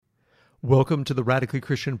Welcome to the Radically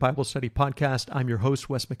Christian Bible Study Podcast. I'm your host,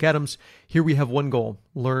 Wes McAdams. Here we have one goal: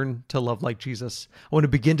 learn to love like Jesus. I want to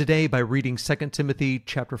begin today by reading 2 Timothy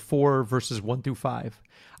chapter 4, verses 1 through 5.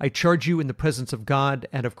 I charge you in the presence of God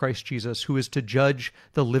and of Christ Jesus, who is to judge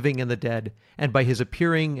the living and the dead, and by his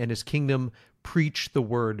appearing and his kingdom, preach the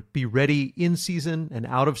word. Be ready in season and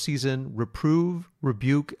out of season, reprove,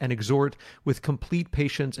 rebuke, and exhort with complete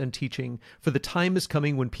patience and teaching. For the time is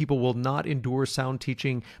coming when people will not endure sound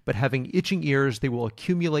teaching, but having itching ears, they will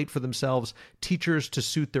accumulate for themselves teachers to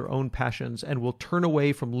suit their own passions, and will turn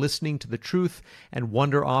away from listening to the truth and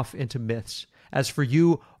wander off into myths. As for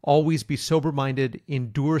you, always be sober-minded,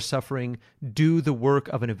 endure suffering, do the work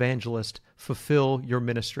of an evangelist, fulfill your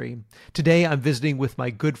ministry. Today, I'm visiting with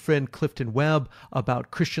my good friend Clifton Webb about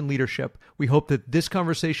Christian leadership. We hope that this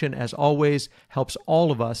conversation, as always, helps all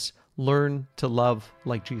of us learn to love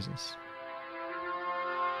like Jesus.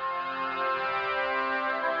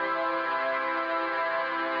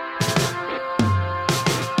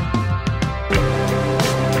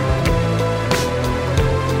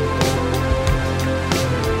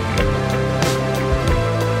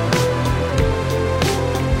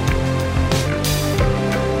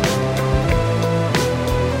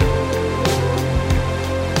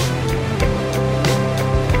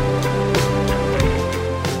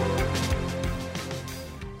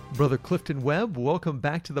 Brother Clifton Webb, welcome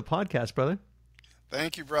back to the podcast, brother.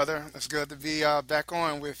 Thank you, brother. It's good to be back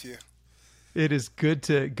on with you. It is good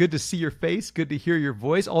to see your face, good to hear your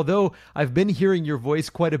voice. Although I've been hearing your voice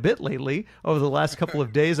quite a bit lately. Over the last couple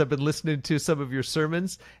of days, I've been listening to some of your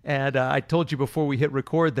sermons, and I told you before we hit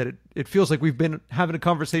record that it feels like we've been having a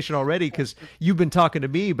conversation already because you've been talking to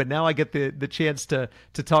me, but now I get the chance to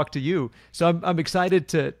talk to you. So I'm excited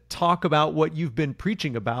to talk about what you've been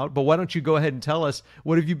preaching about. But why don't you go ahead and tell us,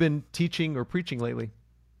 what have you been teaching or preaching lately?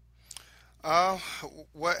 Well,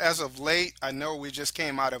 as of late, I know we just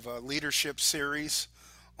came out of a leadership series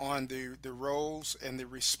on the roles and the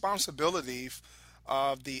responsibilities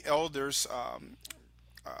of the elders,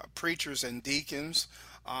 preachers, and deacons.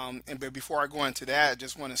 But before I go into that, I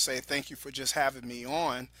just want to say thank you for just having me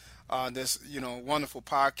on this, wonderful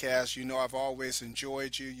podcast. I've always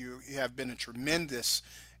enjoyed you. You have been a tremendous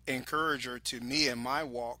encourager to me in my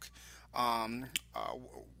walk.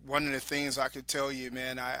 One of the things I could tell you,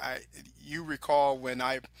 man, you recall when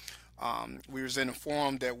we was in a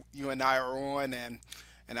forum that you and I are on, and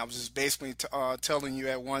I was just basically telling you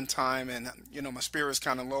at one time, and my spirit's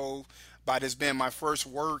kind of low by this being my first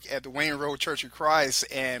work at the Wayne Road Church of Christ,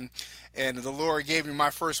 and the Lord gave me my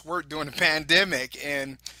first work during the pandemic,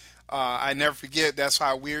 and I never forget, that's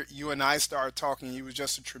how you and I started talking. You was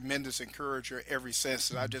just a tremendous encourager ever since.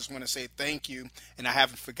 And I just want to say thank you. And I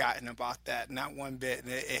haven't forgotten about that, not one bit.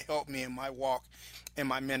 And it helped me in my walk, in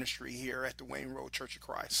my ministry here at the Wayne Road Church of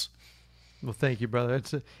Christ. Well, thank you, brother.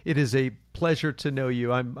 It is a pleasure to know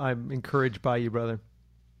you. I'm encouraged by you, brother.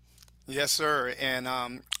 Yes, sir. And,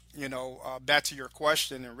 back to your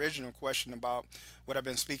question, the original question about what I've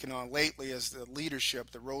been speaking on lately is the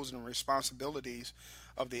leadership, the roles and responsibilities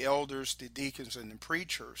of the elders, the deacons, and the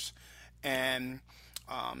preachers. And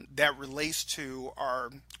that relates to our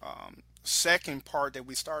second part that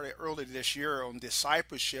we started earlier this year on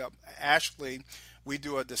discipleship. Actually, we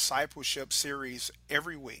do a discipleship series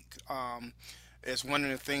every week. It's one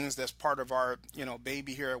of the things that's part of our,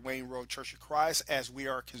 baby here at Wayne Road Church of Christ, as we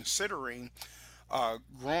are considering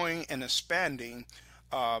growing and expanding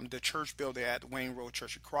the church building at Wayne Road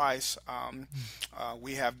Church of Christ.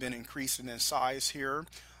 We have been increasing in size here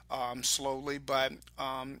slowly, but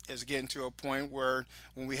it's getting to a point where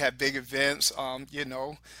when we have big events,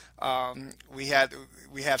 we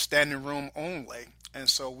have standing room only, and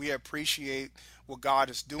so we appreciate what God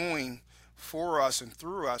is doing for us and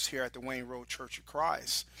through us here at the Wayne Road Church of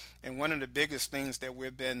Christ. And one of the biggest things that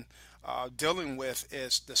we've been dealing with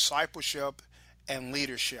is discipleship and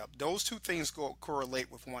leadership. Those two things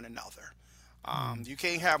correlate with one another. You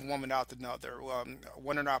can't have one without another.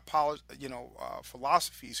 One of our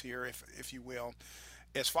philosophies here, if you will,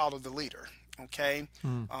 is follow the leader. Okay,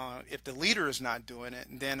 if the leader is not doing it,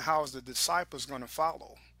 then how is the disciples going to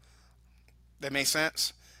follow? That makes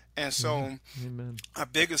sense. And so, Amen. Our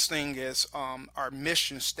biggest thing is our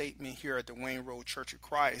mission statement here at the Wayne Road Church of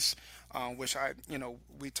Christ, which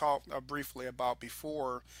we talked briefly about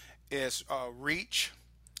before, is reach,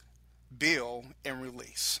 build, and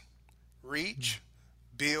release. Reach,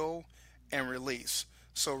 build, and release.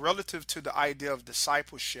 So relative to the idea of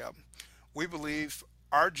discipleship, we believe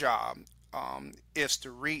our job is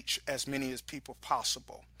to reach as many as people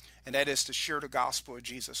possible, and that is to share the gospel of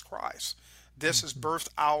Jesus Christ. This is birthed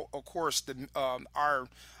out, of course, our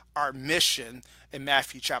our mission in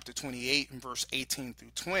Matthew chapter 28 and verse 18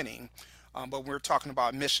 through 20. But we're talking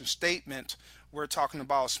about mission statement. We're talking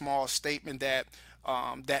about a small statement that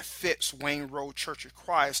fits Wayne Road Church of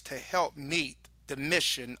Christ to help meet the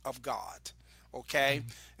mission of God. Okay,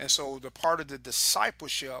 and so the part of the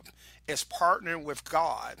discipleship is partnering with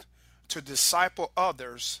God to disciple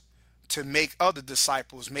others, to make other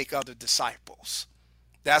disciples make other disciples.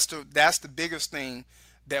 That's the biggest thing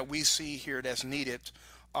that we see here that's needed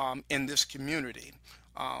in this community.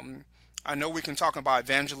 I know we can talk about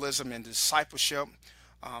evangelism and discipleship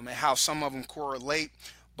and how some of them correlate,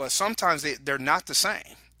 but sometimes they're not the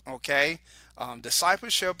same. Okay,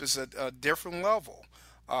 discipleship is a different level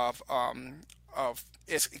of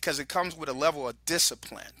it's because it comes with a level of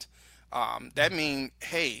discipline. That means,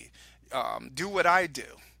 hey, do what I do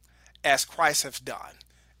as Christ has done.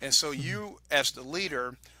 And so you, as the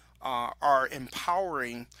leader, are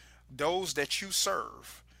empowering those that you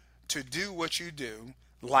serve to do what you do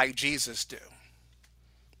like Jesus do.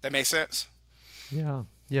 That makes sense?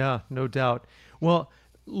 Yeah, no doubt. Well,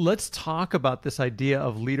 let's talk about this idea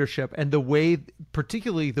of leadership and the way,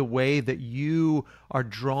 particularly the way that you are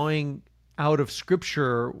drawing out of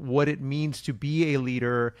Scripture what it means to be a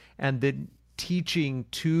leader and then teaching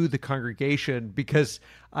to the congregation, because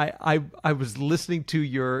I was listening to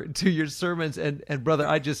your sermons and brother,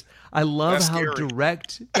 I love That's how scary.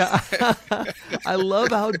 direct I love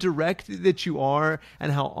how direct that you are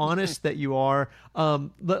and how honest that you are.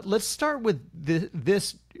 Let's start with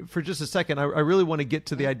this for just a second. I really want to get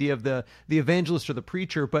to the idea of the evangelist or the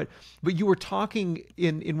preacher, but you were talking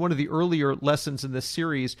in one of the earlier lessons in this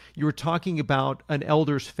series, you were talking about an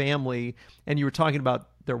elder's family, and you were talking about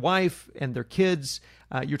their wife and their kids.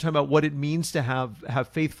 You're talking about what it means to have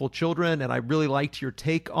faithful children, and I really liked your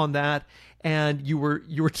take on that. And you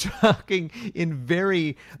were talking in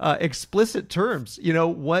very explicit terms. You know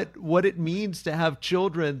what it means to have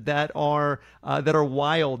children that are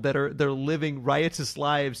wild, they're living riotous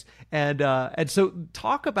lives, and so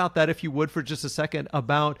talk about that, if you would, for just a second,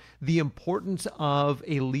 about the importance of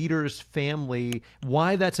a leader's family,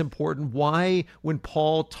 why that's important, why when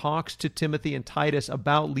Paul talks to Timothy and Titus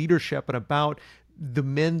about leadership and about the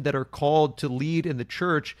men that are called to lead in the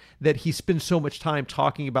church, that he spends so much time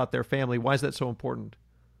talking about their family. Why is that so important?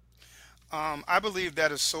 I believe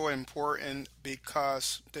that is so important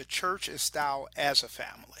because the church is styled as a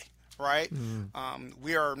family, right?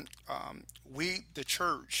 The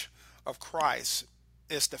church of Christ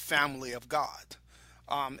is the family of God.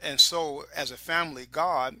 And so as a family,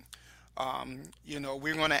 God,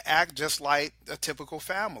 we're going to act just like a typical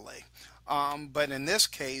family. But in this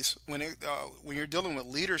case, when you're dealing with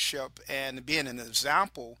leadership and being an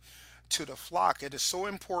example to the flock, it is so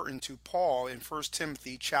important to Paul in 1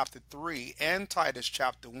 Timothy chapter 3 and Titus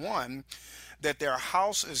chapter 1 that their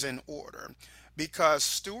house is in order, because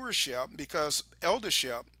stewardship, because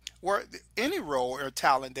eldership, or any role or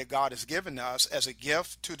talent that God has given us as a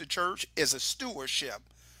gift to the church is a stewardship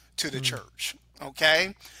to the church.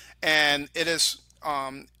 Okay, and it is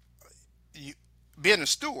being a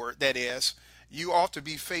steward, that is, you ought to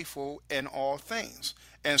be faithful in all things.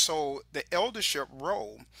 And so the eldership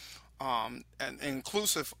role, and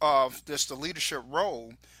inclusive of this, the leadership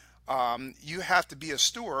role, you have to be a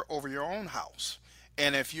steward over your own house.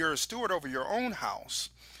 And if you're a steward over your own house,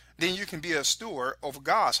 then you can be a steward over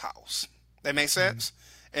God's house. That makes sense?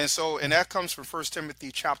 And so, and that comes from 1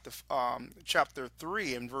 Timothy chapter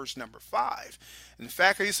 3 and verse number 5. In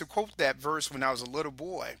fact, I used to quote that verse when I was a little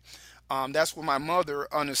boy. That's when my mother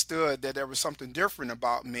understood that there was something different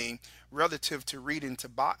about me relative to reading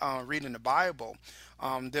the Bible.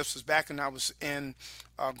 This was back when I was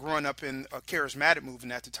growing up in a charismatic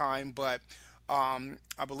movement at the time, but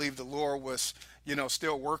I believe the Lord was,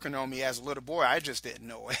 still working on me as a little boy. I just didn't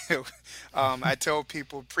know it. I tell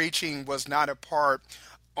people preaching was not a part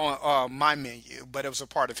on my menu, but it was a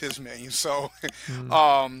part of His menu. So,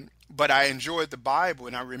 but I enjoyed the Bible,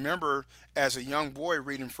 and I remember as a young boy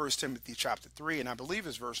reading 1 Timothy chapter 3, and I believe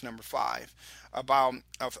it's verse number 5, about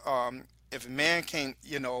if a man can't,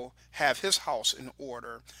 have his house in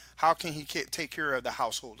order, how can he take care of the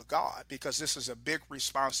household of God? Because this is a big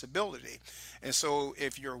responsibility. And so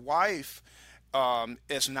if your wife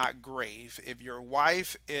is not grave, if your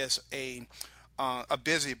wife is a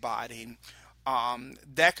busybody,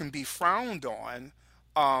 that can be frowned on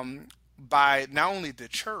by not only the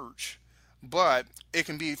church, but it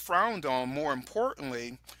can be frowned on, more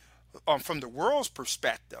importantly, from the world's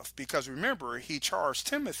perspective. Because remember, he charged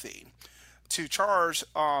Timothy to charge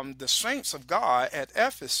the saints of God at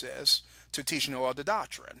Ephesus to teach no other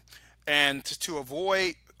doctrine, and to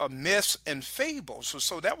avoid myths and fables.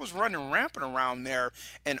 So that was running rampant around there.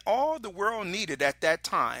 And all the world needed at that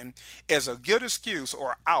time is a good excuse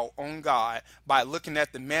or out on God by looking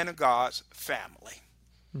at the man of God's family.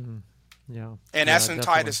 Hmm. Yeah. And Yeah, that's in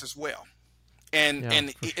definitely. Titus as well. and Yeah,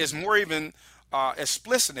 and for sure. it's more even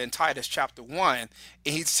explicit in Titus chapter 1. And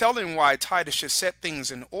he's telling why Titus should set things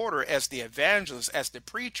in order as the evangelist, as the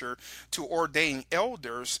preacher, to ordain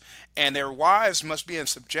elders, and their wives must be in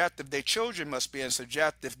subjective, their children must be in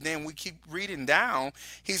subjective. Then we keep reading down,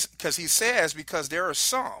 he says, because there are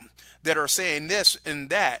some that are saying this and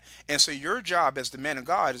that, and so your job as the man of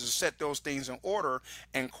God is to set those things in order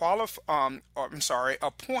and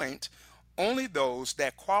appoint only those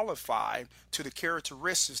that qualify to the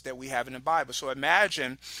characteristics that we have in the Bible. So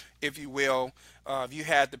imagine, if you will, if you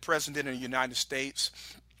had the president of the United States,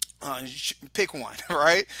 pick one,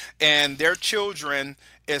 right? And their children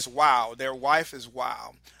is wow, their wife is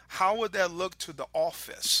wow. How would that look to the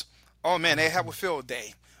office? Oh man, they have a field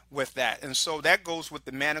day with that. And so that goes with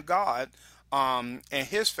the man of God and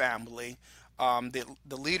his family, the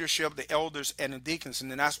leadership, the elders, and the deacons.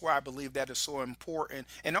 And then that's why I believe that is so important.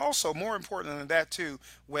 And also, more important than that, too,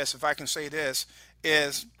 Wes, if I can say this,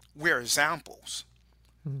 is we're examples.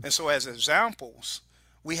 Mhm. And so, as examples,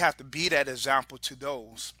 we have to be that example to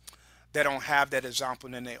those that don't have that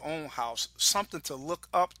example in their own house, something to look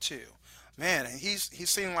up to. Man, he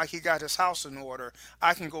seemed like he got his house in order.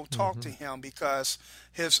 I can go talk to Mhm. him because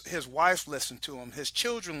his wife listened to him, his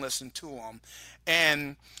children listened to him,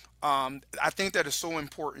 and I think that is so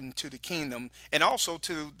important to the kingdom, and also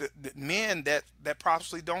to the men that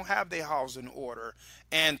possibly don't have their house in order.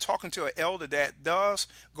 And talking to an elder that does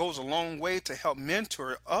goes a long way to help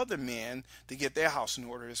mentor other men to get their house in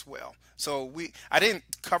order as well. So I didn't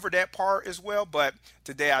cover that part as well, but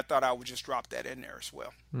today I thought I would just drop that in there as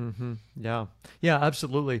well. Hmm. Yeah, yeah,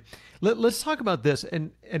 absolutely. Let's talk about this.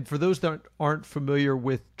 And for those that aren't familiar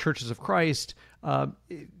with Churches of Christ,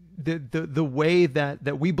 the way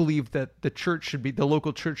that we believe that the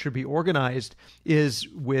local church should be organized is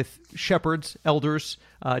with shepherds, elders,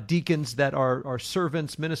 deacons that are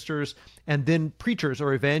servants, ministers, and then preachers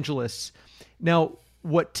or evangelists. Now,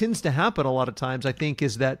 what tends to happen a lot of times, I think,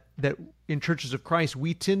 is that in Churches of Christ,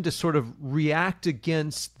 we tend to sort of react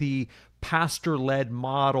against the pastor-led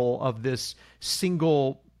model of this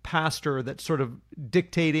single pastor that's sort of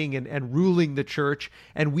dictating and ruling the church.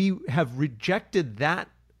 And we have rejected that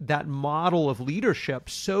model of leadership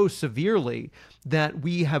so severely that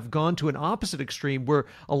we have gone to an opposite extreme where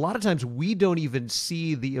a lot of times we don't even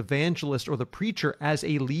see the evangelist or the preacher as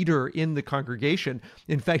a leader in the congregation.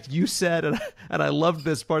 In fact, you said, and I loved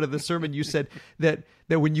this part of the sermon, you said that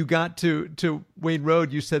when you got to Wayne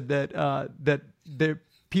Road, you said that the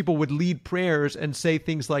people would lead prayers and say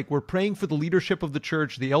things like, we're praying for the leadership of the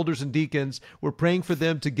church, the elders and deacons. We're praying for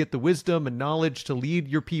them to get the wisdom and knowledge to lead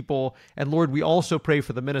your people. And Lord, we also pray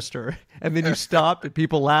for the minister. And then you stopped and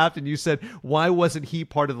people laughed and you said, why wasn't he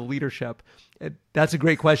part of the leadership? And that's a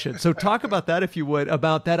great question. So talk about that, if you would,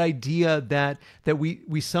 about that idea that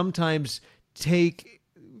we sometimes take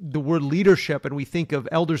the word leadership and we think of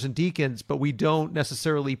elders and deacons, but we don't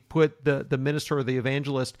necessarily put the minister or the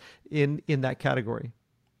evangelist in that category.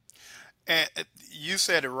 And you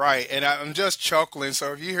said it right, and I'm just chuckling.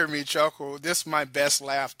 So if you hear me chuckle, this is my best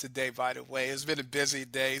laugh today. By the way, it's been a busy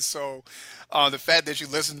day, so the fact that you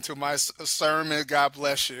listened to my sermon, God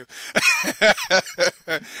bless you. They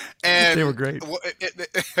were And great.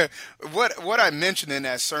 what I mentioned in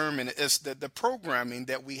that sermon is the programming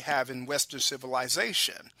that we have in Western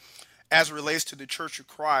civilization, as it relates to the Church of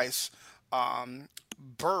Christ,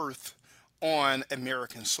 birth on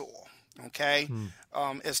American soil. Okay,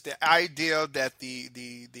 Hmm. it's the idea that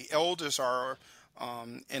the elders are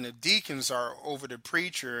and the deacons are over the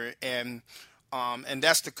preacher, and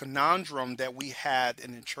that's the conundrum that we had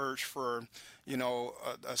in the church for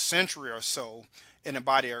a century or so in the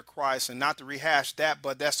body of Christ. And not to rehash that,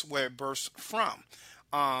 but that's where it bursts from.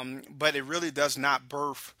 But it really does not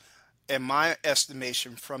birth, in my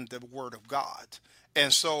estimation, from the Word of God.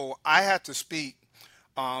 And so I had to speak,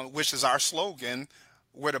 which is our slogan,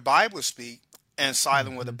 where the Bible speak, and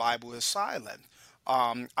silent where the Hmm. Bible is silent.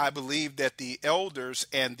 I believe that the elders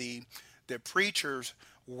and the preachers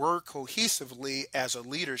work cohesively as a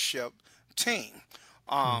leadership team.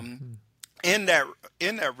 Um, Hmm. in that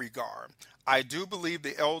in that regard, I do believe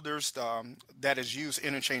the elders, that is used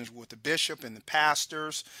interchangeable with the bishop and the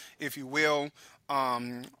pastors, if you will,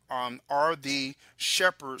 are the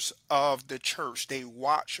shepherds of the church. They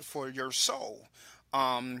watch for your soul.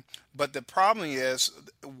 But the problem is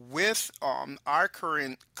with our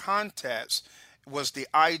current context was the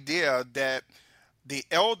idea that the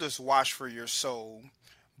elders watch for your soul,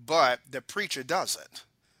 but the preacher doesn't.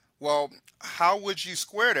 Well, how would you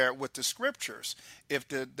square that with the scriptures? If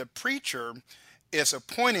the preacher is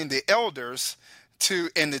appointing the elders to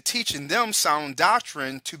and to teaching them sound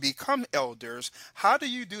doctrine to become elders, how do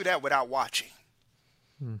you do that without watching?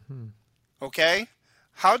 Mm-hmm. Okay?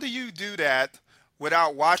 How do you do that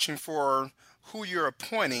without watching for who you're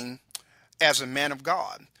appointing as a man of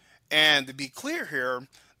God? And to be clear here,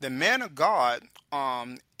 the man of God,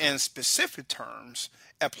 in specific terms,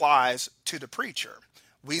 applies to the preacher.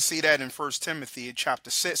 We see that in 1 Timothy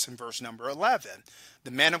chapter 6 and verse number 11.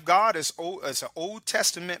 The man of God is an Old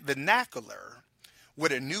Testament vernacular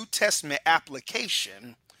with a New Testament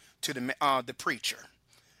application to the preacher.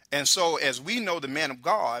 And so as we know the men of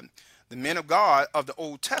God of the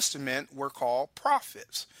Old Testament were called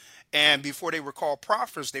prophets. And before they were called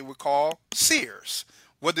prophets, they were called seers.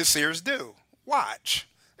 What did seers do? Watch.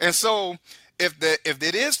 And so if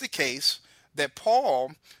it is the case that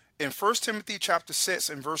Paul in 1 Timothy chapter 6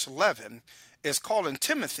 and verse 11 is calling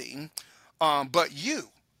Timothy, but you,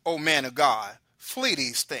 O man of God, flee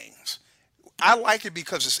these things. I like it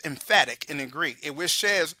because it's emphatic in the Greek. It which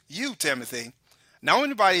says you, Timothy, not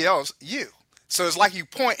anybody else, you. So it's like you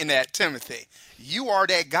pointing at Timothy. You are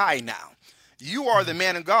that guy now. You are the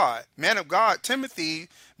man of God. Man of God, Timothy,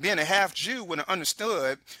 being a half Jew, would have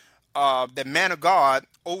understood the man of God,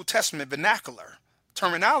 Old Testament vernacular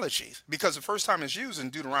terminology, because the first time it's used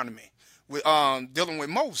in Deuteronomy, dealing with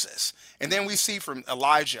Moses. And then we see from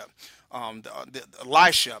Elijah,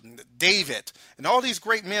 Elisha, David, and all these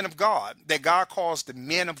great men of God that God calls the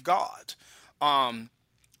men of God.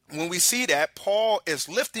 When we see that, Paul is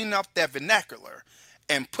lifting up that vernacular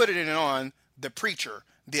and putting it on the preacher,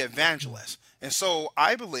 the evangelist. And so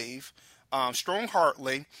I believe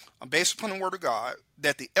strong-heartedly, based upon the word of God,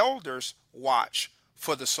 that the elders watch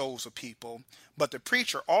for the souls of people, but the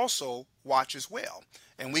preacher also watches well.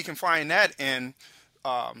 And we can find that in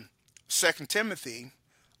 2 Timothy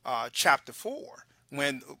chapter 4,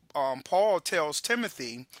 when Paul tells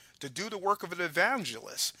Timothy to do the work of an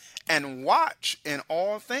evangelist and watch in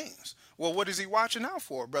all things. Well, what is he watching out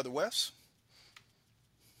for, Brother Wes?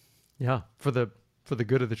 Yeah, for the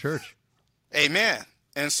good of the church. Amen.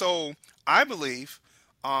 And so I believe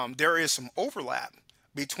there is some overlap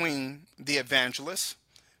between the evangelists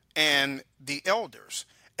and the elders,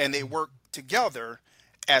 and they work together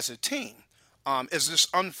as a team. It's just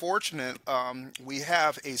unfortunate we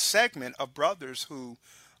have a segment of brothers who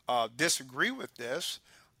disagree with this,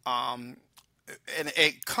 and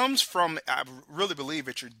it comes from, I really believe,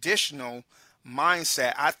 a traditional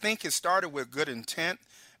mindset. I think it started with good intent,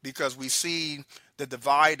 because we see the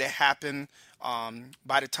divide that happened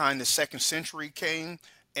by the time the second century came,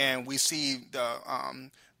 and we see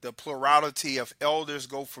the plurality of elders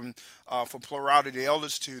go from plurality of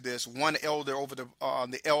elders to this one elder over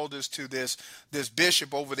the elders, to this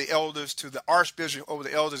bishop over the elders, to the archbishop over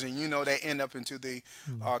the elders, and they end up into the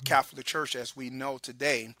Catholic Church as we know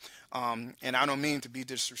today. And I don't mean to be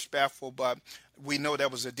disrespectful, but we know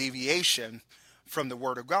that was a deviation from the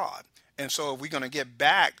Word of God. And so if we're going to get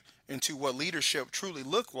back into what leadership truly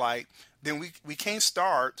looked like, then we can't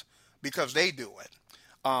start because they do it.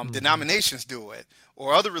 Denominations do it,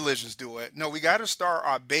 or other religions do it. No, we got to start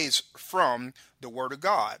our base from the Word of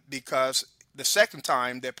God, because the second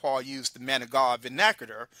time that Paul used the man of God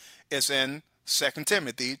vernacular is in 2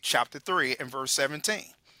 Timothy chapter 3 and verse 17,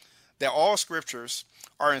 that all scriptures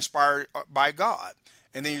are inspired by God.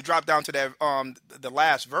 And then you drop down to that the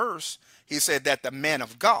last verse, he said that the man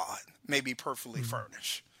of God may be perfectly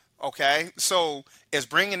furnished. Okay, so it's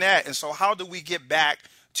bringing that. And so how do we get back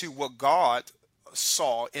to what God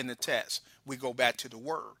saw in the text? We go back to the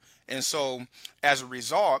Word. And so as a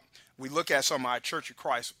result, we look at some of our Church of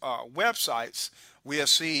Christ websites, we'll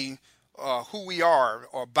see who we are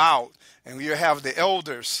about, and we have the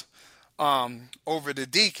elders over the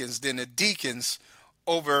deacons, then the deacons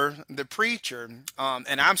over the preacher.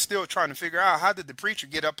 And I'm still trying to figure out, how did the preacher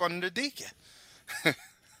get up under the deacon?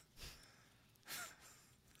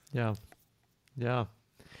 Yeah. Yeah.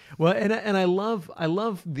 Well, and I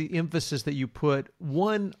love the emphasis that you put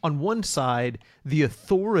on one side, the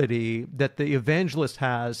authority that the evangelist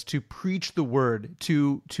has to preach the word,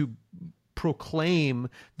 to proclaim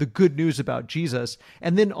the good news about Jesus,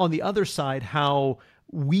 and then on the other side, how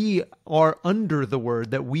we are under the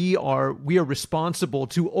word, that we are responsible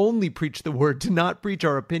to only preach the word, to not preach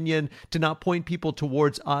our opinion, to not point people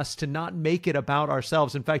towards us, to not make it about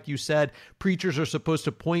ourselves. In fact, you said preachers are supposed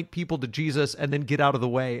to point people to Jesus and then get out of the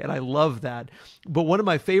way. And I love that. But one of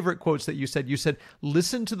my favorite quotes that you said,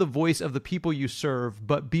 listen to the voice of the people you serve,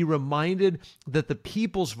 but be reminded that the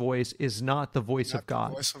people's voice is not the voice of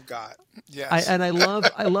God. The voice of God. Yes. I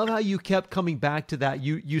love how you kept coming back to that.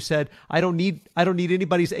 You said, I don't need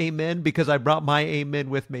anybody's amen because I brought my amen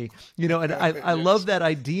with me. And I love that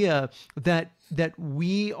idea that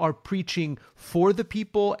we are preaching for the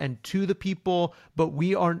people and to the people, but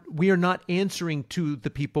we are not answering to the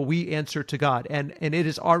people. We answer to God. And it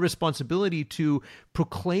is our responsibility to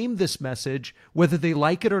proclaim this message, whether they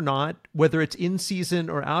like it or not, whether it's in season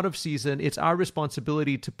or out of season. It's our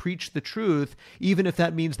responsibility to preach the truth, even if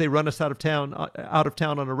that means they run us out of town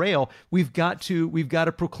on a rail. We've got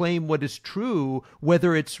to proclaim what is true,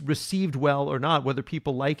 whether it's received well or not, whether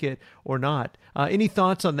people like it or not. Any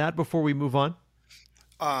thoughts on that before we move on?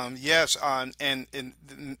 Yes, and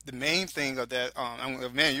the main thing of that,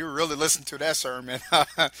 man, you really listened to that sermon,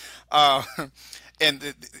 and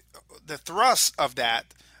the thrust of that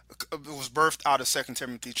was birthed out of 2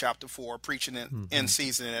 Timothy chapter 4, preaching it in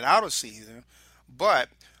season and out of season. But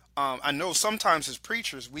I know sometimes as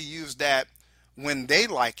preachers we use that when they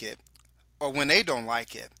like it or when they don't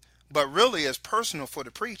like it, but really it's personal for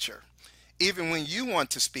the preacher, even when you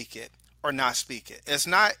want to speak it or not speak it. It's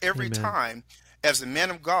not every Amen. time. As a man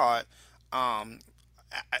of God,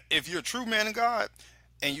 if you're a true man of God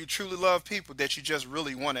and you truly love people, that you just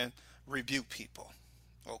really want to rebuke people,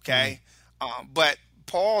 okay? But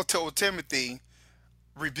Paul told Timothy,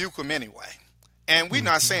 rebuke them anyway. And we're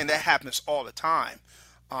not saying that happens all the time,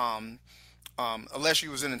 unless you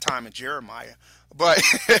was in the time of Jeremiah. But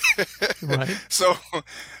Right. so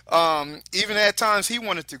even at times he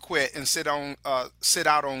wanted to quit and sit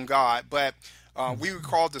out on God, but we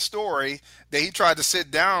recalled the story that he tried to sit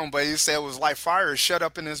down, but he said it was like fire shut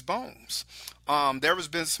up in his bones. There has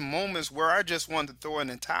been some moments where I just wanted to throw in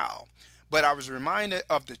the towel, but I was reminded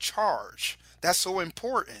of the charge. That's so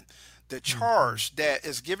important. The charge that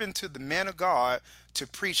is given to the man of God to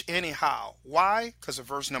preach anyhow. Why? Because of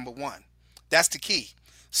verse number 1. That's the key.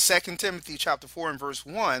 2 Timothy chapter 4 and verse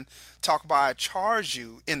 1 talk about I charge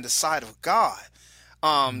you in the sight of God.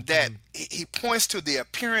 That he points to the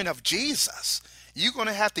appearing of Jesus. You're going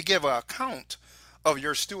to have to give an account of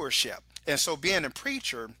your stewardship. And so being a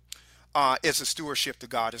preacher is a stewardship to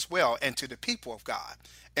God as well and to the people of God.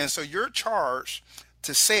 And so you're charged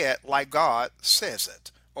to say it like God says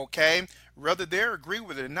it. Okay? Whether they agree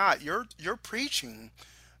with it or not, your preaching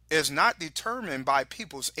is not determined by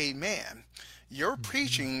people's amen. Your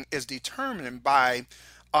preaching is determined by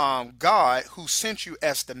God, who sent you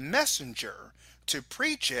as the messenger to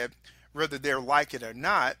preach it, whether they like it or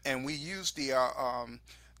not. And we use the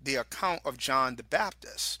account of John the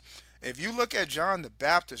Baptist. If you look at John the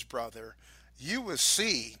Baptist, brother, you will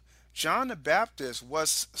see John the Baptist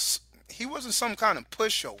wasn't some kind of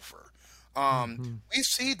pushover. We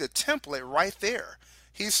see the template right there.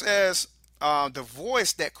 He says, the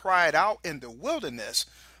voice that cried out in the wilderness,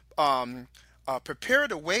 prepare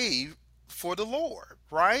the way for the Lord,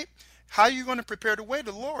 right? How are you going to prepare the way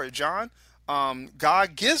to the Lord, John?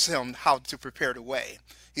 God gives him how to prepare the way.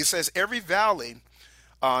 He says, every valley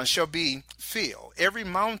shall be filled. Every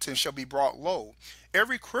mountain shall be brought low.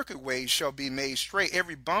 Every crooked way shall be made straight.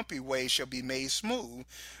 Every bumpy way shall be made smooth,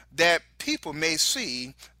 that people may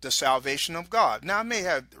see the salvation of God. Now, I may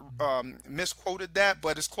have misquoted that,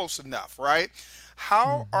 but it's close enough, right?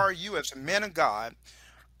 How are you as a man of God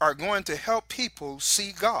are going to help people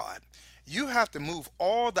see God? You have to move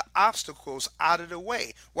all the obstacles out of the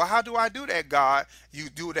way. Well, how do I do that, God? You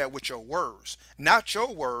do that with your words. Not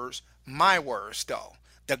your words, my words, though.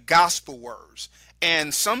 The gospel words.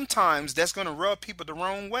 And sometimes that's going to rub people the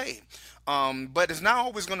wrong way. But it's not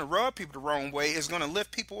always going to rub people the wrong way. It's going to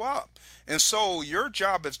lift people up. And so your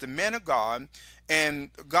job as the man of God,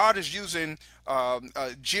 and God is using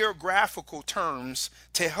geographical terms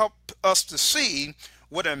to help us to see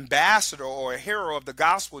what an ambassador or a hero of the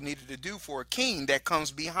gospel needed to do for a king that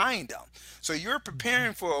comes behind them. So you're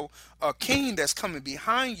preparing for a king that's coming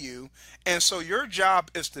behind you. And so your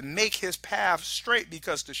job is to make his path straight,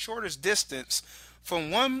 because the shortest distance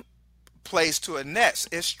from one place to a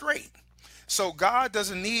next is straight. So God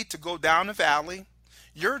doesn't need to go down the valley.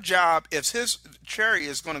 Your job, if his chariot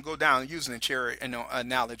is going to go down, using a chariot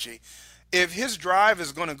analogy, if his drive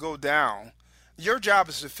is going to go down, your job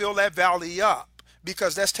is to fill that valley up,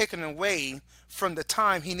 because that's taken away from the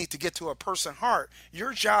time he needs to get to a person's heart.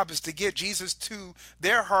 Your job is to get Jesus to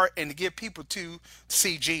their heart and to get people to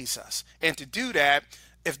see Jesus. And to do that,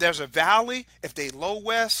 if there's a valley, if they low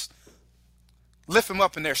west, lift them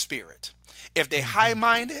up in their spirit. If they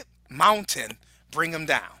high-minded, mountain, bring them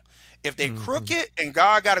down. If they crooked and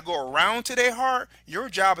God got to go around to their heart, your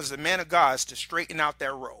job as a man of God is to straighten out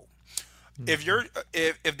that road.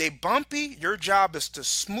 If they bumpy, your job is to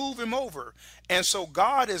smooth him over. And so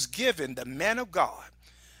God has given the man of God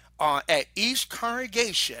at each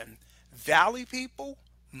congregation valley people,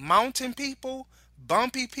 mountain people,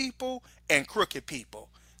 bumpy people, and crooked people.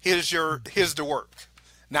 Here's the work.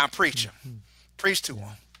 Now preach them. Preach to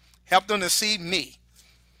them. Help them to see me.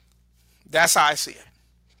 That's how I see it.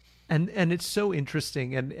 And it's so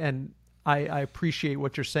interesting, and I appreciate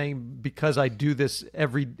what you're saying, because I do this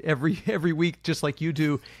every week, just like you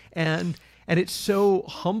do, and it's so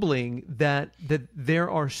humbling that there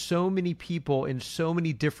are so many people in so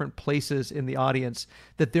many different places in the audience,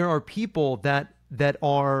 that there are people that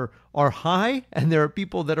are high and there are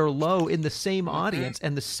people that are low in the same audience,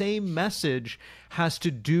 and the same message has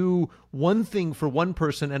to do one thing for one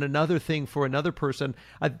person and another thing for another person.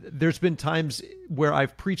 There's been times where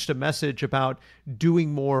I've preached a message about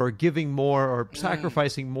doing more or giving more or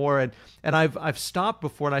sacrificing more, and I've stopped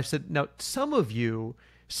before and I said, now some of you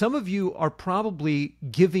are probably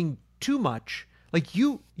giving too much. Like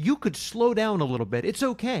you could slow down a little bit. It's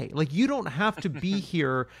okay. Like you don't have to be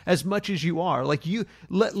here as much as you are. Like you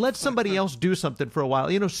let somebody else do something for a while.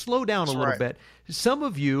 Slow down a little bit. Some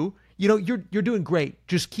of you, you're doing great.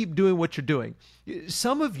 Just keep doing what you're doing.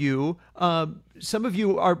 Some of you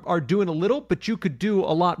are doing a little, but you could do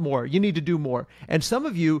a lot more. You need to do more. And some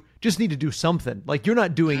of you just need to do something. Like you're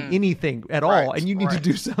not doing anything at all, and you need to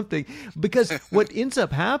do something. Because what ends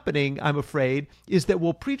up happening, I'm afraid, is that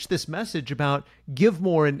we'll preach this message about give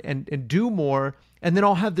more and do more. And then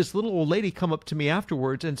I'll have this little old lady come up to me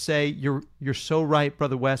afterwards and say, "You're so right,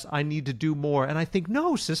 Brother Wes. I need to do more." And I think,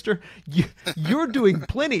 "No, sister, you're doing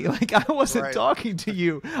plenty. Like I wasn't talking to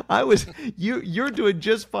you. You're doing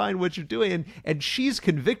just fine what you're doing." And she's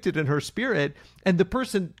convicted in her spirit. And the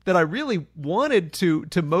person that I really wanted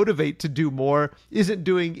to motivate to do more isn't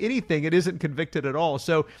doing anything. It isn't convicted at all.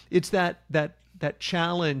 So it's that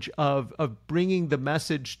challenge of bringing the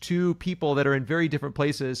message to people that are in very different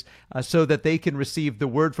places, so that they can receive the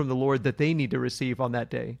word from the Lord that they need to receive on that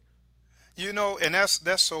day. And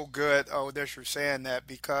that's so good, that you're saying that,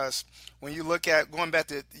 because when you look at going back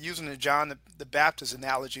to using the John the Baptist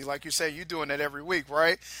analogy, like you say, you're doing that every week,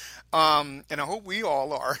 right? And I hope we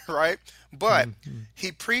all are, right? But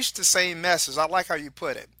he preached the same message. I like how you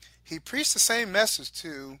put it. He preached the same message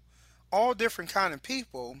to all different kind of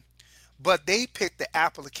people, but they picked the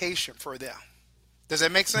application for them. Does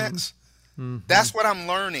that make sense? That's what I'm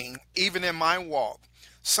learning, even in my walk.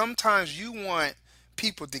 Sometimes you want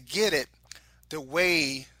people to get it the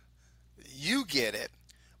way you get it,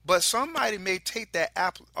 but somebody may take that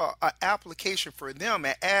application for them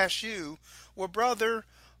and ask you, "Well, brother,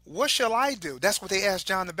 what shall I do?" That's what they asked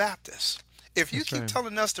John the Baptist. If you keep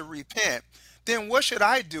telling us to repent, then what should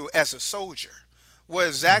I do as a soldier? Well,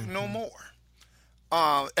 exact no more.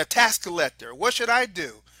 A tax collector, what should I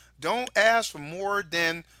do? Don't ask for more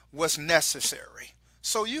than what's necessary.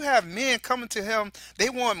 So you have men coming to him, they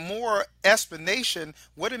want more explanation,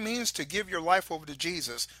 what it means to give your life over to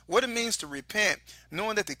Jesus, what it means to repent,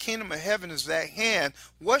 knowing that the kingdom of heaven is at hand.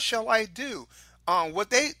 What shall I do? What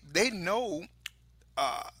they know,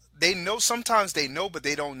 sometimes they know, but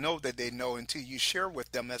they don't know that they know until you share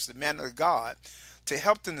with them as the man of God, to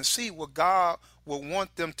help them to see what God will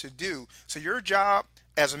want them to do. So your job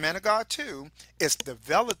as a man of God too is to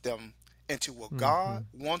develop them into what God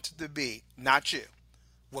wanted to be, not you.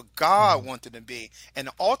 What God wanted to be. And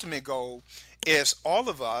the ultimate goal is all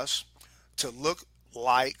of us to look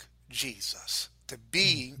like Jesus, to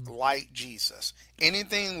be like Jesus.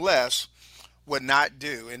 Anything less would not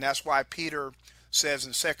do. And that's why Peter says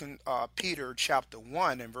in 2 Peter chapter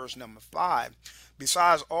 1 and verse number 5,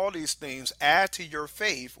 besides all these things, add to your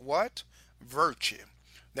faith what? Virtue.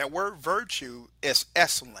 That word virtue is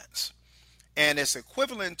excellence. And it's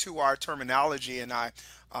equivalent to our terminology in our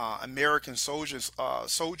American soldier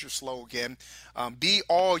slogan, be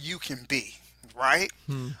all you can be, right?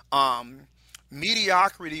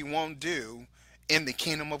 Mediocrity won't do in the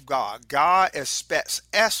kingdom of God. God expects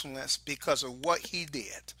excellence because of what he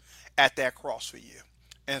did at that cross for you.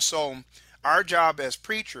 And so our job as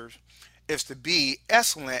preachers is to be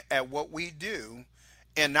excellent at what we do,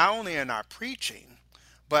 and not only in our preaching,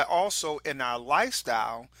 but also in our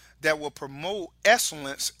lifestyle that will promote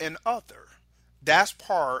excellence in others. That's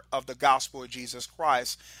part of the gospel of Jesus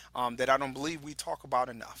Christ that I don't believe we talk about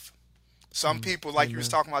enough. Some people, like you was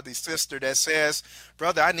Amen. talking about the sister that says,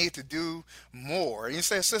 brother, I need to do more. And you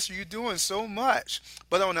say, sister, you're doing so much.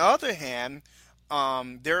 But on the other hand,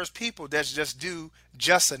 there's people that just do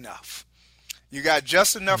just enough. You got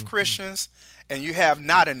just enough Mm-hmm. Christians and you have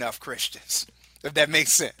not enough Christians, if that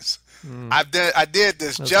makes sense. Mm, I did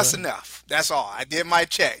this that's just right. enough. That's all. I did my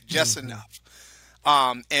check, just Mm-hmm. enough.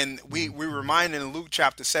 And we Mm-hmm. reminded in Luke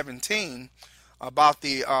chapter 17 about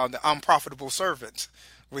the unprofitable servant,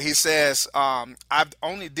 where he says, "I've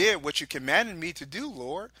only did what you commanded me to do,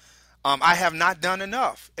 Lord. I have not done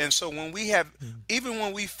enough." And so when we have, even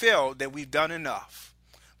when we feel that we've done enough,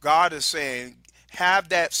 God is saying, have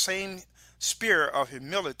that same spirit of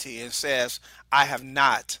humility and says, "I have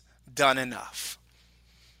not done enough."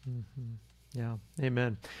 Mm-hmm. Yeah.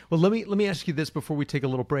 Amen. Well, let me ask you this before we take a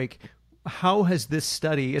little break. How has this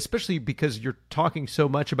study, especially because you're talking so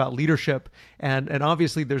much about leadership, and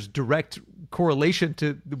obviously there's direct correlation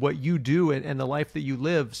to what you do and the life that you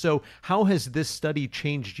live. So how has this study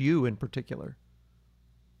changed you in particular?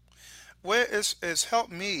 Well, it's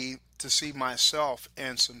helped me to see myself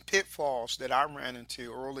and some pitfalls that I ran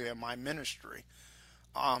into early in my ministry.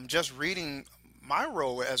 Just reading my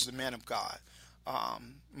role as the man of God,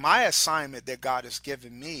 my assignment that God has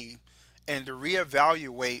given me, and to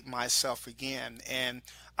reevaluate myself again. And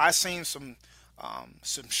I seen some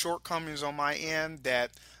shortcomings on my end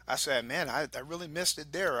that I said, man, I really missed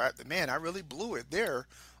it there. Man, I really blew it there.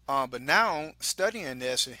 But now studying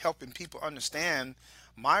this and helping people understand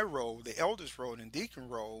my role, the eldest role and deacon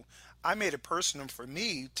role, I made it personal for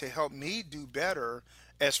me to help me do better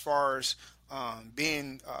as far as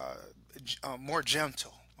being more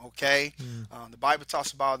gentle. Okay, Mm. the Bible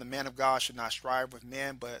talks about the man of God should not strive with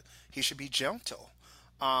men, but he should be gentle.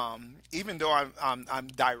 Even though I'm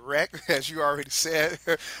direct, as you already said,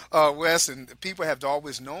 Wes, and people have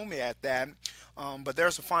always known me at that. But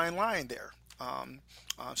there's a fine line there.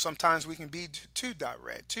 Sometimes we can be too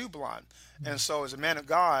direct, too blunt. And so, as a man of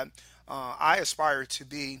God, I aspire to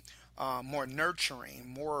be more nurturing,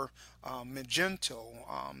 more gentle.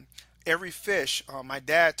 Every fish, my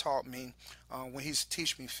dad taught me when he used to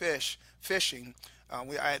teach me fishing.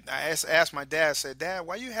 Asked my dad, I said, Dad,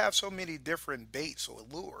 why you have so many different baits or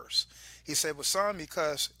lures? He said, well, son,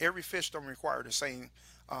 because every fish don't require the same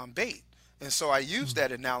bait. And so I use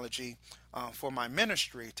that analogy for my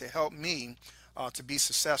ministry to help me to be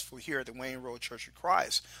successful here at the Wayne Road Church of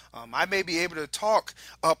Christ. I may be able to talk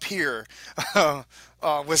up here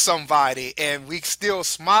with somebody and we still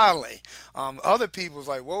smiling. Other people's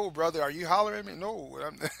like, whoa, brother, are you hollering at me? No,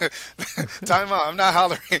 time out. I'm not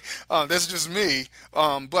hollering. That's just me.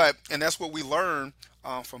 And that's what we learn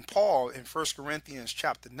from Paul in 1 Corinthians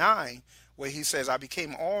chapter 9, where he says, I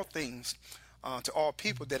became all things to all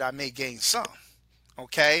people that I may gain some.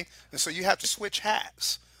 Okay? And so you have to switch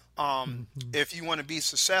hats Mm-hmm. if you want to be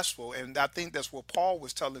successful. And I think that's what Paul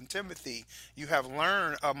was telling Timothy. You have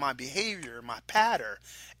learned of my behavior, my pattern,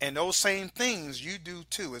 and those same things you do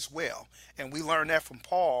too as well. And we learned that from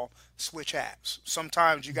Paul. Switch hats.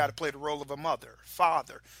 Sometimes you got to play the role of a mother,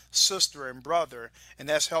 father, sister, and brother. And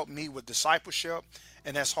that's helped me with discipleship.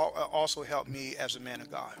 And that's also helped me as a man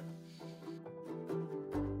of God.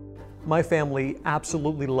 My family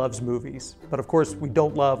absolutely loves movies, but of course we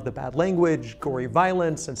don't love the bad language, gory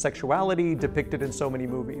violence, and sexuality depicted in so many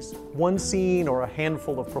movies. One scene or a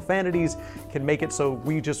handful of profanities can make it so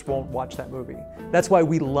we just won't watch that movie. That's why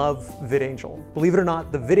we love VidAngel. Believe it or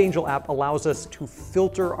not, the VidAngel app allows us to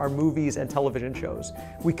filter our movies and television shows.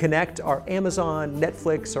 We connect our Amazon,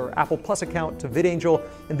 Netflix, or Apple Plus account to VidAngel,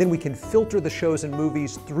 and then we can filter the shows and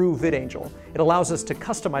movies through VidAngel. It allows us to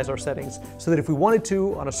customize our settings so that if we wanted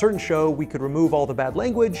to, on a certain show, we could remove all the bad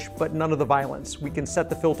language, but none of the violence. We can set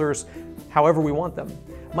the filters however we want them.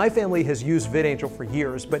 My family has used VidAngel for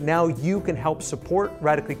years, but now you can help support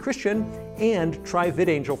Radically Christian and try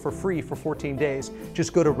VidAngel for free for 14 days.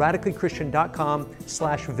 Just go to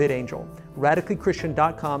radicallychristian.com/VidAngel.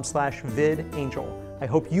 radicallychristian.com/VidAngel. I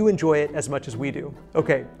hope you enjoy it as much as we do.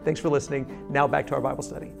 Okay, thanks for listening. Now back to our Bible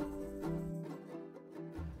study.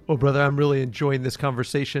 Well, brother, I'm really enjoying this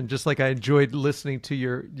conversation, just like I enjoyed listening to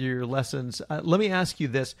your lessons. Let me ask you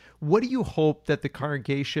this. What do you hope that the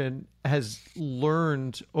congregation has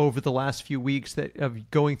learned over the last few weeks that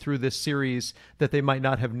of going through this series that they might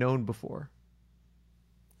not have known before?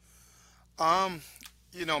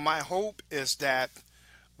 My hope is that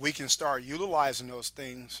we can start utilizing those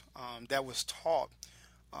things that was taught.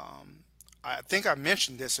 I think I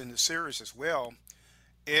mentioned this in the series as well.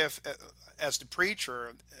 If as the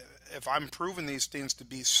preacher, if I'm proving these things to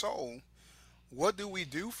be so, what do we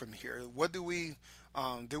do from here? What do we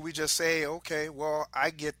just say, okay, well, I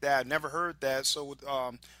get that, never heard that, so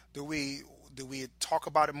do we do we talk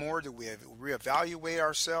about it more? Do we reevaluate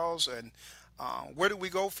ourselves, and where do we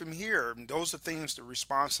go from here? And those are things, the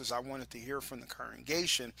responses I wanted to hear from the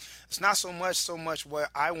congregation. It's not so much what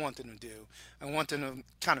I want them to do. I want them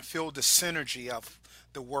to kind of feel the synergy of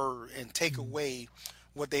the word and take away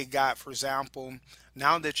what they got. For example,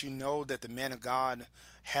 now that you know that the man of God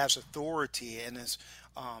has authority, and is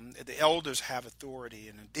the elders have authority,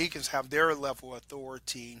 and the deacons have their level of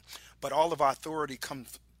authority, but all of our authority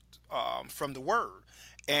comes from the word.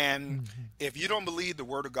 And if you don't believe the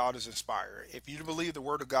word of God is inspired, if you believe the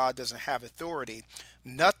word of God doesn't have authority,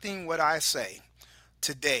 nothing what I say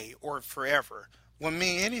today or forever will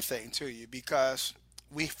mean anything to you, because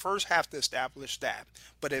we first have to establish that.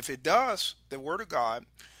 But if it does, the word of God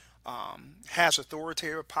has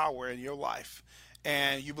authoritative power in your life,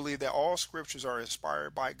 and you believe that all scriptures are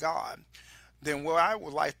inspired by God, then what I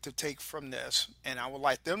would like to take from this, and I would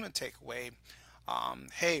like them to take away,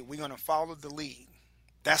 hey, we're going to follow the lead.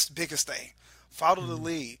 That's the biggest thing. Follow the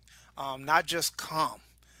lead, not just come.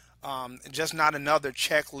 Just not another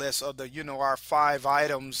checklist of the, our 5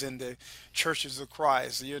 items in the churches of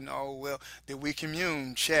Christ. Well, did we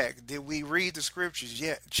commune? Check. Did we read the scriptures?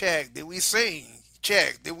 Yeah, check. Did we sing?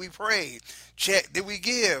 Check. Did we pray? Check. Did we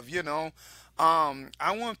give? I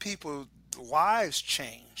want people lives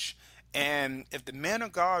change. And if the man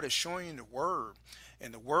of God is showing you the word,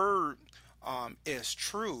 and the word is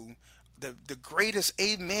true, the greatest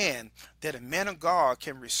amen that a man of God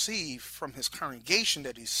can receive from his congregation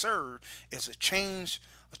that he served is a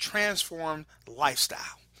transformed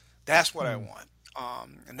lifestyle. That's what I want.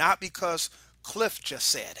 Not because Cliff just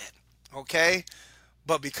said it, okay,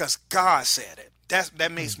 but because God said it.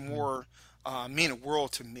 That makes more mean the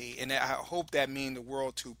world to me, and I hope that mean the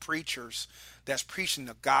world to preachers that's preaching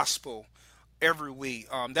the gospel every week.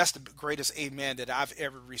 That's the greatest amen that I've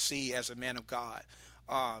ever received as a man of God.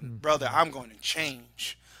 Brother, I'm going to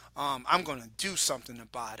change. I'm going to do something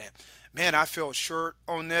about it. Man, I feel short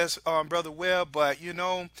on this, Brother Webb, but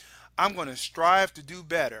I'm going to strive to do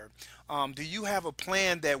better. Do you have a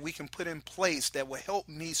plan that we can put in place that will help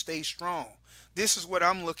me stay strong? This is what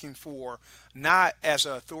I'm looking for, not as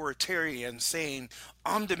an authoritarian saying,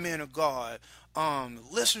 I'm the man of God.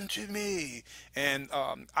 Listen to me. And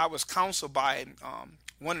I was counseled by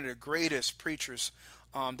one of the greatest preachers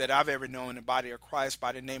that I've ever known in the body of Christ,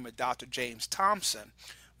 by the name of Dr. James Thompson.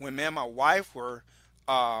 When me and my wife were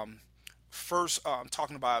first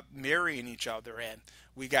talking about marrying each other, and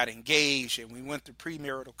we got engaged, and we went to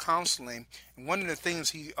premarital counseling, and one of the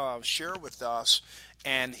things he shared with us,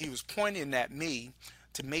 and he was pointing at me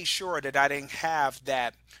to make sure that I didn't have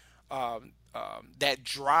that that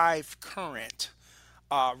drive current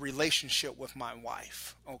relationship with my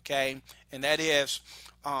wife, okay? And that is,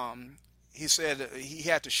 he said he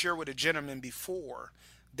had to share with a gentleman before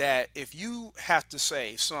that if you have to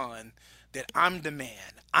say, son, that I'm the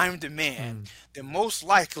man, then most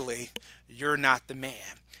likely you're not the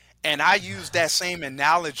man. And I use that same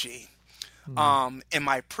analogy in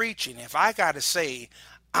my preaching. If I got to say,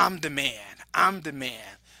 I'm the man,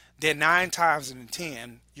 then 9 times out of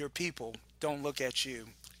 10, your people don't look at you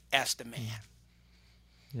as the man.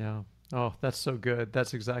 Yeah. Oh, that's so good.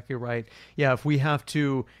 That's exactly right. Yeah. If we have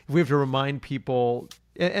to remind people,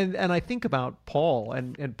 and I think about Paul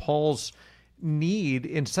and Paul's need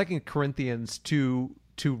in 2 Corinthians to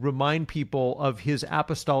remind people of his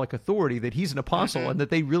apostolic authority, that he's an apostle and that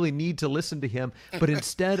they really need to listen to him. But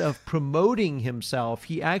instead of promoting himself,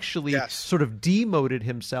 he actually sort of demoted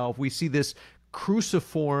himself. We see this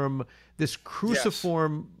cruciform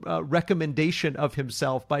recommendation of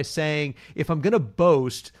himself by saying, if I'm going to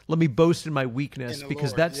boast, let me boast in my weakness,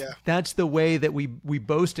 because Lord, that's the way that we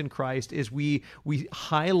boast in Christ, is we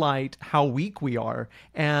highlight how weak we are.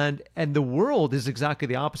 And the world is exactly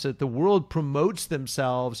the opposite. The world promotes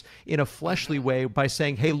themselves in a fleshly way by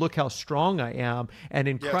saying, hey, look how strong I am. And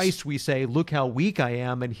in Christ we say, look how weak I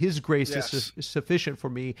am, and his grace is sufficient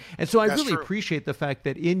for me. And so I really appreciate the fact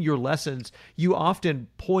that in your lessons you often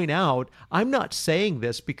point out, I'm not saying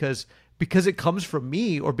this because it comes from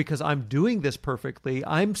me or because I'm doing this perfectly.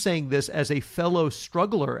 I'm saying this as a fellow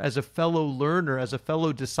struggler, as a fellow learner, as a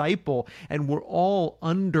fellow disciple, and we're all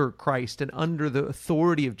under Christ and under the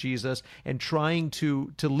authority of Jesus and trying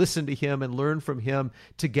to listen to him and learn from him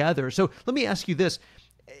together. So let me ask you this.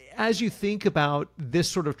 As you think about this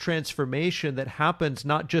sort of transformation that happens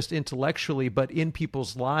not just intellectually but in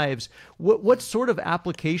people's lives, what sort of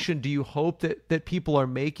application do you hope that people are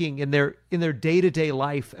making in their day-to-day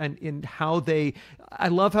life and in how they I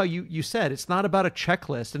love how you said it's not about a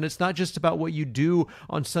checklist, and it's not just about what you do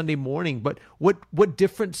on Sunday morning, but what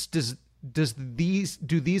difference do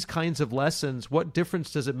these kinds of lessons, what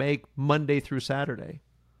difference does it make Monday through Saturday?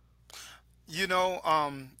 You know,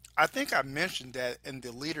 I think I mentioned that in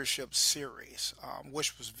the leadership series,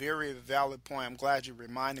 which was very valid point. I'm glad you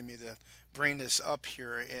reminded me to bring this up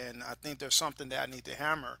here, and I think there's something that I need to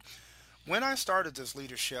hammer. When I started this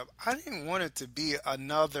leadership, I didn't want it to be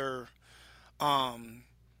another. Um,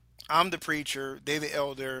 I'm the preacher, they the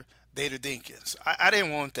elder, they the deacons. I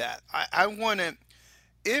didn't want that. I wanted,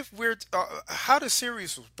 if we're how the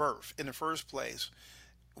series was birthed in the first place.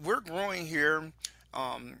 We're growing here.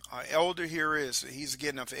 Our elder here he's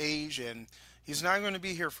getting of age, and he's not going to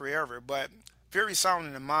be here forever, but very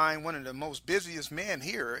sound in mind, one of the most busiest men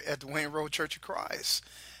here at the Wayne Road Church of Christ.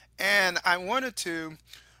 And I wanted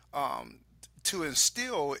um, to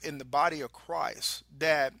instill in the body of Christ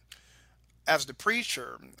that as the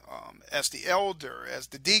preacher, as the elder, as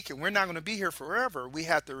the deacon, we're not going to be here forever. We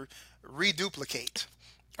have to reduplicate.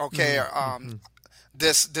 Okay, Mm-hmm.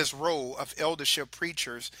 this role of eldership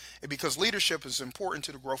preachers, because leadership is important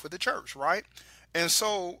to the growth of the church, right? And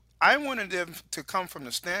so I wanted them to come from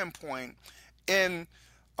the standpoint in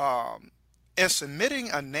um, in submitting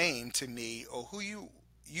a name to me, or who you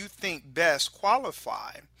think best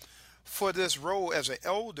qualify for this role as an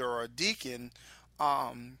elder or a deacon.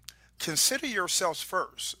 um, Consider yourselves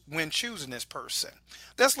first when choosing this person.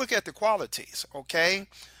 Let's look at the qualities, okay?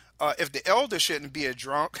 If the elder shouldn't be a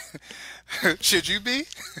drunk, should you be?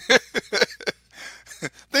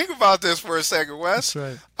 Think about this for a second, That's Wes.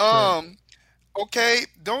 right. That's right. Um, okay,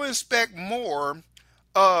 don't expect more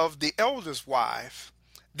of the elder's wife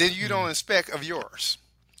than you don't expect of yours,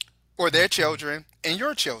 or their Mm-hmm. children and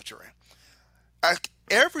your children.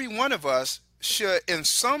 Every one of us should, in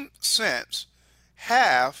some sense,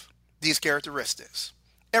 have these characteristics.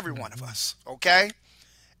 Every one of Mm-hmm. us, okay?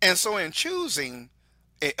 And so, in choosing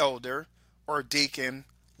a elder or deacon,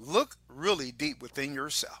 look really deep within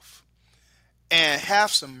yourself and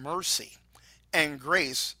have some mercy and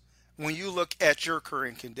grace when you look at your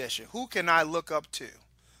current condition. Who can I look up to?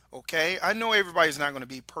 Okay, I know everybody's not going to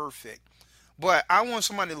be perfect, but I want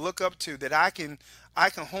somebody to look up to that I can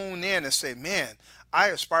hone in and say, man, I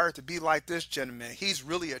aspire to be like this gentleman. He's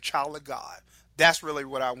really a child of God. That's really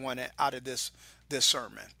what I wanted out of this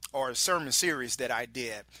sermon or sermon series that I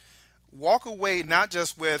did. Walk away not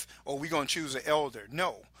just with, oh, we're going to choose an elder.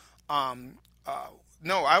 No, um, uh,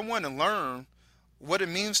 no, I want to learn what it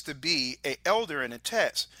means to be an elder in a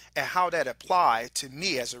text and how that apply to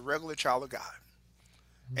me as a regular child of God.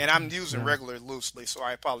 And Mm-hmm. I'm using Yeah. regular loosely, so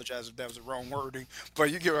I apologize if that was the wrong wording,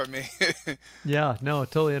 but you get what I mean. Yeah, no,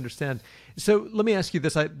 totally understand. So let me ask you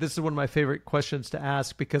this. This is one of my favorite questions to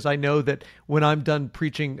ask because I know that when I'm done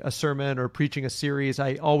preaching a sermon or preaching a series,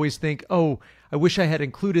 I always think, oh, I wish I had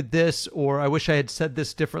included this, or I wish I had said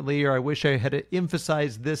this differently, or I wish I had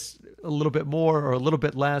emphasized this a little bit more or a little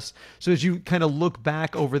bit less. So as you kind of look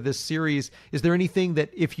back over this series, is there anything that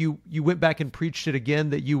if you went back and preached it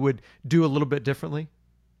again that you would do a little bit differently?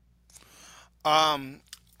 um,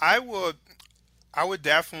 I would I would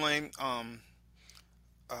definitely uh,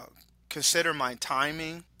 consider my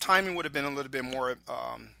timing. Timing would have been a little bit more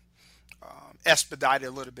expedited,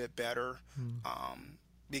 a little bit better, Mm. um,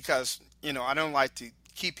 because I don't like to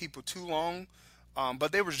keep people too long.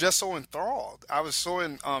 But they were just so enthralled. I was so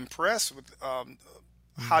impressed with how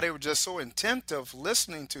Mm. they were just so attentive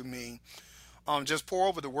listening to me, just pour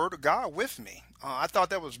over the word of God with me. I thought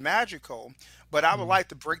that was magical, but I would Mm. like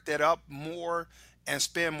to break that up more and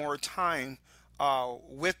spend more time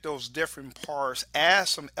with those different parts, add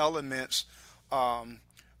some elements um,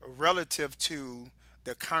 relative to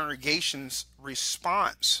the congregation's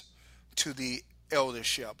response to the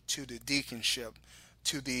eldership, to the deaconship,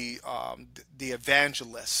 to the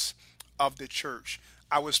evangelists of the church.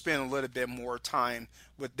 I would spend a little bit more time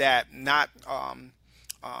with that. Not,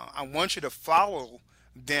 I want you to follow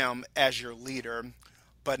them as your leader,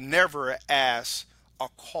 but never as a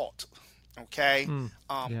cult. Okay, Mm.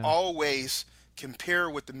 Yeah. always compare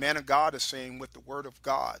what the man of God is saying with the word of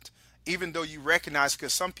God. Even though you recognize,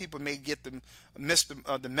 because some people may get miss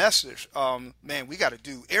the message. Man, we got to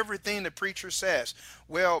do everything the preacher says.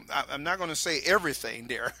 Well, I'm not going to say everything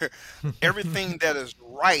there. Everything that is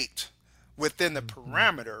right within the Mhm.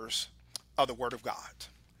 parameters of the Word of God.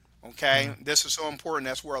 Yeah. Okay, this is so important.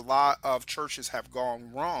 That's where a lot of churches have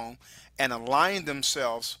gone wrong and aligned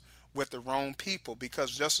themselves with the wrong people,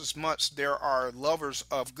 because just as much there are lovers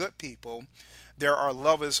of good people, there are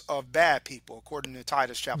lovers of bad people, according to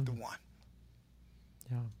Titus chapter Mm. 1.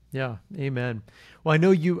 Yeah. Yeah, amen. Well, I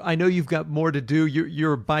know you've got more to do.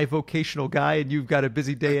 You're a bivocational guy, and you've got a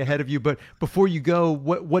busy day ahead of you. But before you go,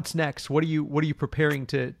 what's next? What are you preparing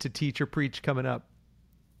to teach or preach coming up?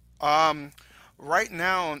 Right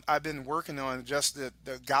now, I've been working on just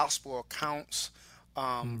the gospel accounts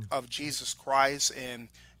Mm, of Jesus Christ and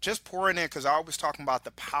just pouring in because I always talking about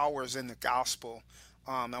the powers in the gospel.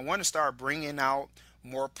 I want to start bringing out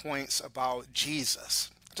more points about Jesus,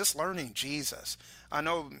 just learning Jesus. I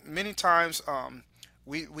know many times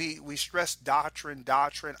we stress doctrine.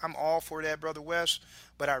 I'm all for that, Brother West,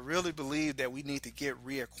 but I really believe that we need to get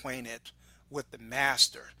reacquainted with the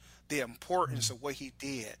Master, the importance mm, of what he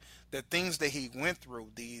did, the things that he went through,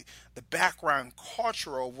 the background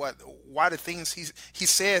culture of why the things he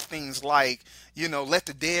said things like, let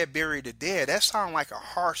the dead bury the dead. That sounds like a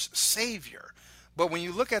harsh savior. But when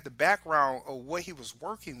you look at the background of what he was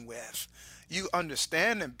working with, you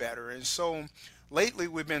understand him better. And so lately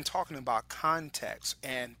we've been talking about context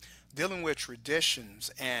and dealing with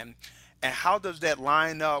traditions and how does that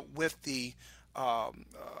line up with um,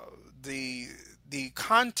 the the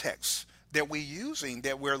context that we're using,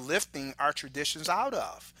 that we're lifting our traditions out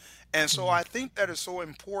of. And so mm, I think that is so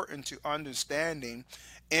important to understanding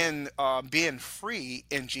and being free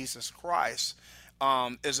in Jesus Christ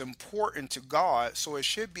is important to God, so it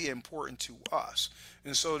should be important to us.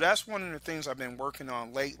 And so that's one of the things I've been working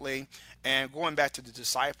on lately. And going back to the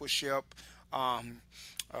discipleship, um,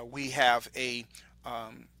 we have a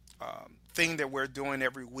thing that we're doing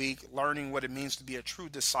every week, learning what it means to be a true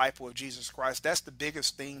disciple of Jesus Christ. That's the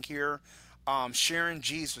biggest thing here. Sharing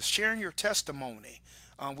Jesus, sharing your testimony.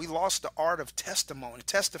 We lost the art of testimony,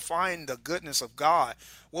 testifying the goodness of God.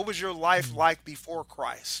 What was your life mm. like before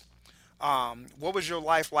Christ? What was your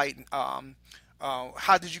life like?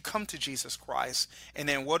 How did you come to Jesus Christ? And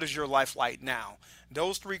then what is your life like now?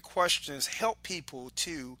 Those three questions help people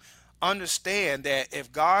to understand that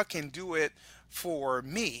if God can do it for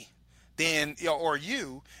me, then or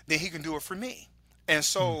you, then he can do it for me. And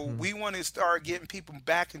so Mhm. we want to start getting people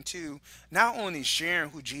back into not only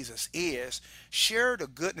sharing who Jesus is, share the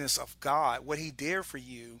goodness of God, what he did for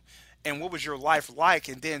you, and what was your life like,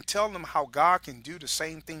 and then tell them how God can do the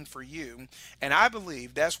same thing for you. And I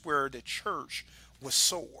believe that's where the church was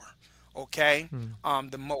sore, okay?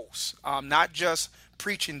 Mm. The most. Not just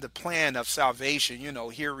preaching the plan of salvation,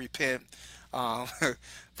 hear, repent, um,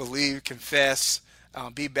 believe, confess,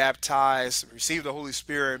 be baptized, receive the Holy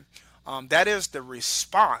Spirit. That is the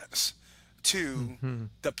response to Mhm.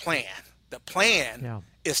 the plan. The plan Yeah.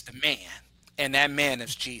 is the man, and that man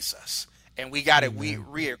is Jesus. And we got to Amen.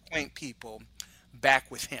 reacquaint people back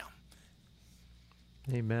with him.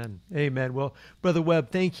 Amen. Amen. Well, Brother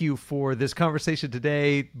Webb, thank you for this conversation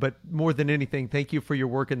today. But more than anything, thank you for your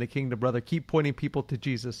work in the kingdom, brother. Keep pointing people to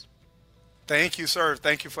Jesus. Thank you, sir.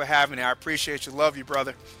 Thank you for having me. I appreciate you. Love you,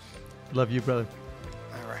 brother. Love you, brother.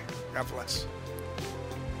 All right. God bless.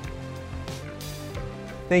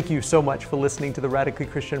 Thank you so much for listening to the Radically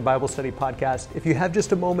Christian Bible Study Podcast. If you have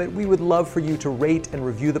just a moment, we would love for you to rate and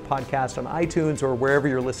review the podcast on iTunes or wherever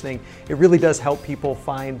you're listening. It really does help people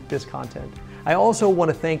find this content. I also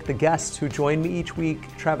want to thank the guests who join me each week,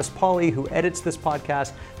 Travis Pauly, who edits this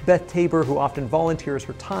podcast, Beth Tabor, who often volunteers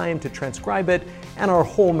her time to transcribe it, and our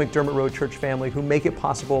whole McDermott Road Church family who make it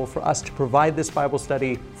possible for us to provide this Bible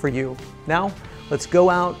study for you. Now, let's go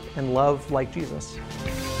out and love like Jesus.